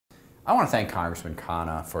I want to thank Congressman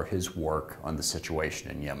Khanna for his work on the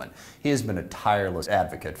situation in Yemen. He has been a tireless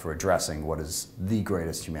advocate for addressing what is the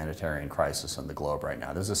greatest humanitarian crisis on the globe right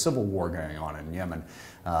now. There's a civil war going on in Yemen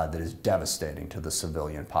that is devastating to the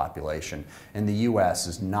civilian population, and the U.S.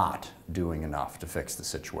 is not doing enough to fix the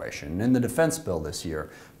situation. And in the defense bill this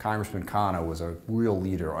year, Congressman Khanna was a real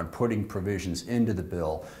leader on putting provisions into the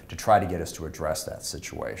bill to try to get us to address that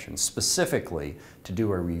situation, specifically to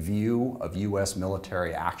do a review of U.S.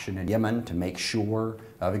 military action in Yemen to make sure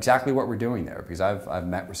of exactly what we're doing there. Because I've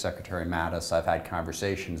met with Secretary Mattis, I've had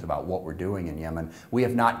conversations about what we're doing in Yemen. We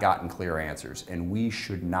have not gotten clear answers, and we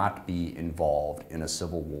should not be involved in a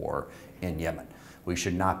civil war in Yemen. We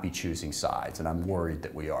should not be choosing sides, and I'm worried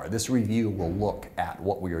that we are. This review will look at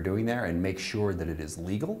what we are doing there and make sure that it is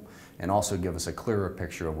legal, and also give us a clearer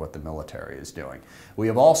picture of what the military is doing. We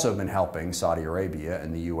have also been helping Saudi Arabia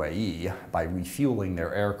and the UAE by refueling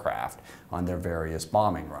their aircraft on their various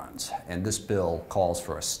bombing runs. And this bill calls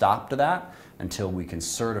for a stop to that until we can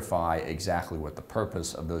certify exactly what the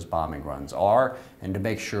purpose of those bombing runs are and to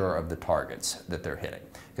make sure of the targets that they're hitting.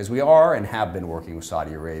 Because we are and have been working with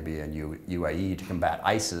Saudi Arabia and UAE to combat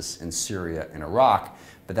ISIS in Syria and Iraq,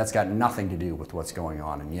 but that's got nothing to do with what's going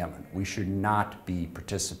on in Yemen. We should not be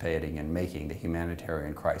participating in making the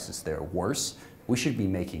humanitarian crisis there worse. We should be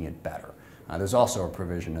making it better. There's also a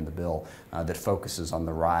provision in the bill that focuses on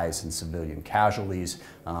the rise in civilian casualties,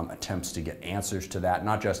 attempts to get answers to that,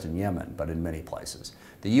 not just in Yemen, but in many places.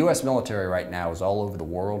 The U.S. military right now is all over the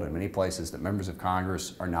world in many places that members of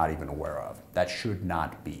Congress are not even aware of. That should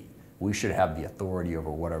not be. We should have the authority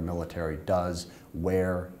over what our military does,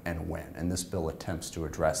 where, and when. And this bill attempts to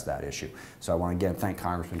address that issue. So I want to again thank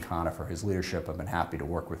Congressman Khanna for his leadership. I've been happy to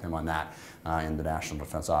work with him on that in the National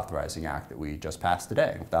Defense Authorizing Act that we just passed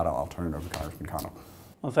today. With that, I'll turn it over to Congressman Khanna.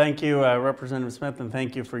 Well, thank you, Representative Smith, and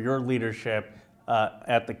thank you for your leadership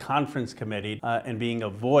at the conference committee and being a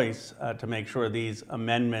voice to make sure these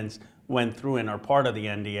amendments went through and are part of the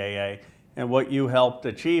NDAA. And what you helped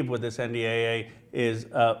achieve with this NDAA is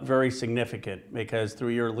very significant, because through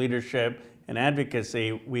your leadership and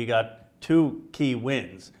advocacy, we got two key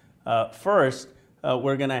wins. First,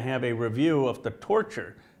 we're going to have a review of the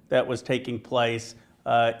torture that was taking place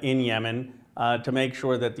in Yemen to make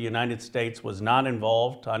sure that the United States was not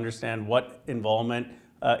involved, to understand what involvement,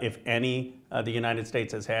 if any, the United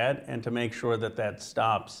States has had, and to make sure that that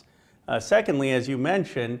stops. Secondly, as you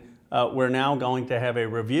mentioned, we're now going to have a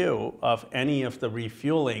review of any of the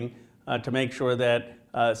refueling to make sure that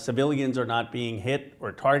civilians are not being hit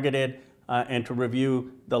or targeted, and to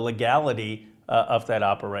review the legality of that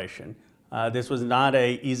operation. This was not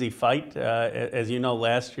an easy fight. As you know,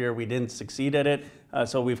 last year we didn't succeed at it,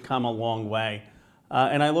 so we've come a long way.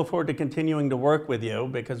 And I look forward to continuing to work with you,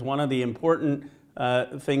 because one of the important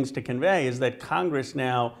things to convey is that Congress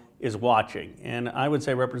now is watching. And I would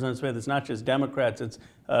say, Representative Smith, it's not just Democrats, it's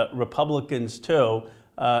Republicans too.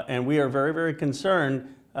 And we are very, very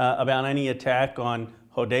concerned about any attack on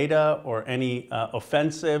Hodeidah or any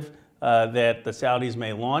offensive that the Saudis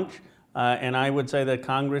may launch. And I would say that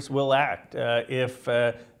Congress will act if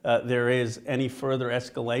there is any further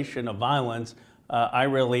escalation of violence. I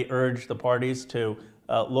really urge the parties to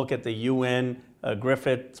look at the UN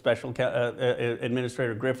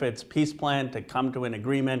Administrator Griffith's peace plan to come to an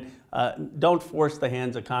agreement. Don't force the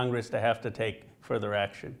hands of Congress to have to take further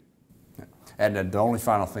action. And the only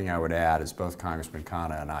final thing I would add is both Congressman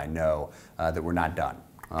Khanna and I know that we're not done.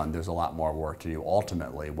 There's a lot more work to do.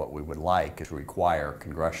 Ultimately, what we would like is to require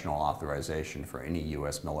congressional authorization for any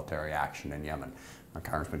U.S. military action in Yemen.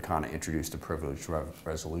 Congressman Khanna introduced a privileged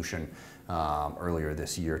resolution earlier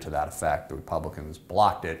this year to that effect. The Republicans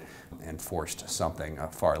blocked it and forced something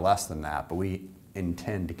far less than that. But we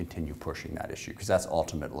intend to continue pushing that issue, because that's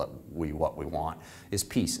ultimately what we want is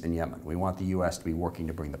peace in Yemen. We want the U.S. to be working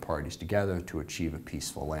to bring the parties together to achieve a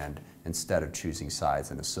peaceful end, instead of choosing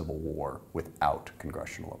sides in a civil war without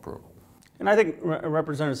congressional approval. And I think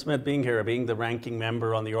Representative Smith being here, being the ranking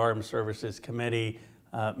member on the Armed Services Committee,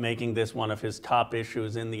 making this one of his top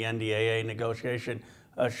issues in the NDAA negotiation,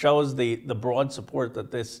 shows the broad support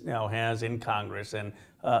that this now has in Congress and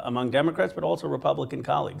among Democrats, but also Republican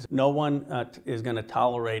colleagues. No one is going to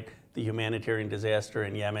tolerate the humanitarian disaster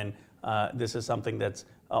in Yemen. This is something that's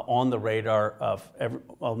on the radar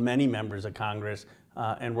of many members of Congress,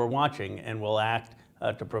 and we're watching and will act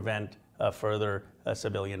to prevent further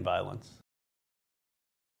civilian violence.